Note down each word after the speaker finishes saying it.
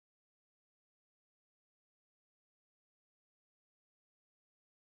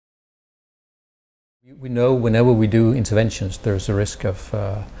We know whenever we do interventions, there's a risk of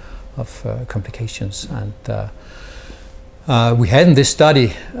complications, and we had in this study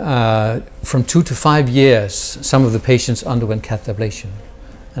from 2 to 5 years, some of the patients underwent catheter ablation,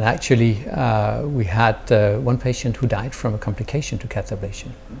 and actually we had one patient who died from a complication to catheter ablation,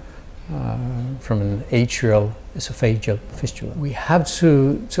 from an atrial esophageal fistula. We have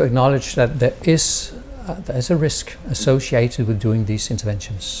to acknowledge that there is a risk associated with doing these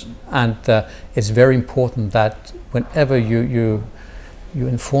interventions, and it's very important that whenever you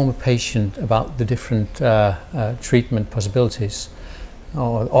inform a patient about the different treatment possibilities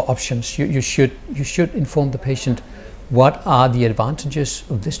or options, you should inform the patient what are the advantages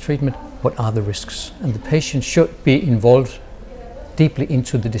of this treatment, what are the risks, and the patient should be involved deeply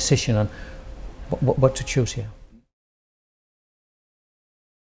into the decision on what to choose here.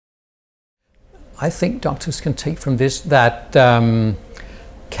 I think doctors can take from this that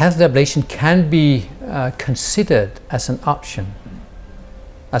catheter ablation can be considered as an option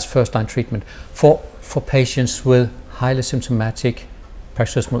as first-line treatment for patients with highly symptomatic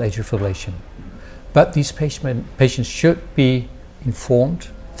paroxysmal atrial fibrillation. But these patients should be informed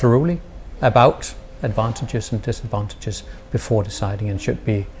thoroughly about advantages and disadvantages before deciding, and should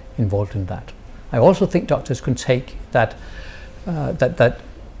be involved in that. I also think doctors can take that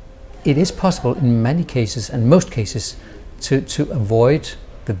it is possible in many cases, and most cases, to avoid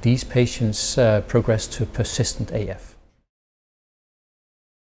that these patients progress to persistent AF.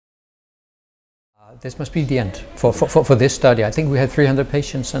 This must be the end for this study. I think we had 300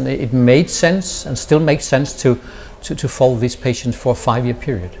 patients, and it made sense and still makes sense to follow these patients for a 5-year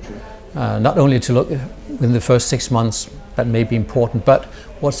period. Not only to look within the first 6 months, that may be important, but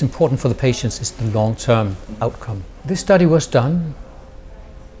what's important for the patients is the long-term outcome. This study was done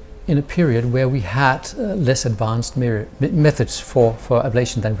in a period where we had less advanced methods for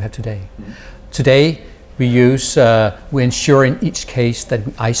ablation than we have today. Today we ensure in each case that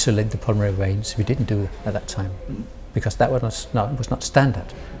we isolate the pulmonary veins. We didn't do it at that time because that was not standard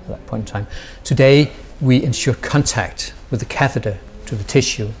at that point in time. Today we ensure contact with the catheter to the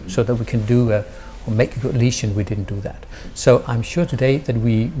tissue so that we can do or make a good lesion. We didn't do that. So I'm sure today that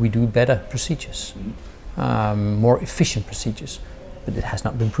we do better procedures, more efficient procedures, but it has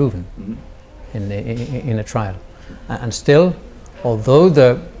not been proven in a trial. And still, although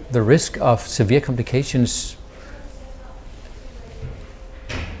the risk of severe complications,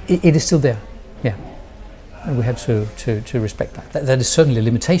 it is still there, yeah, and we have to respect that. That is certainly a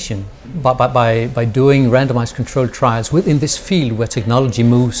limitation, but by doing randomized controlled trials within this field where technology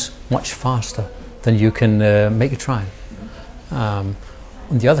moves much faster than you can make a trial. On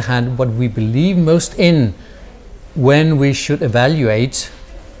the other hand, what we believe most in when we should evaluate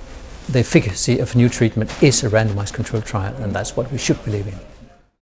the efficacy of a new treatment is a randomized controlled trial, and that's what we should believe in.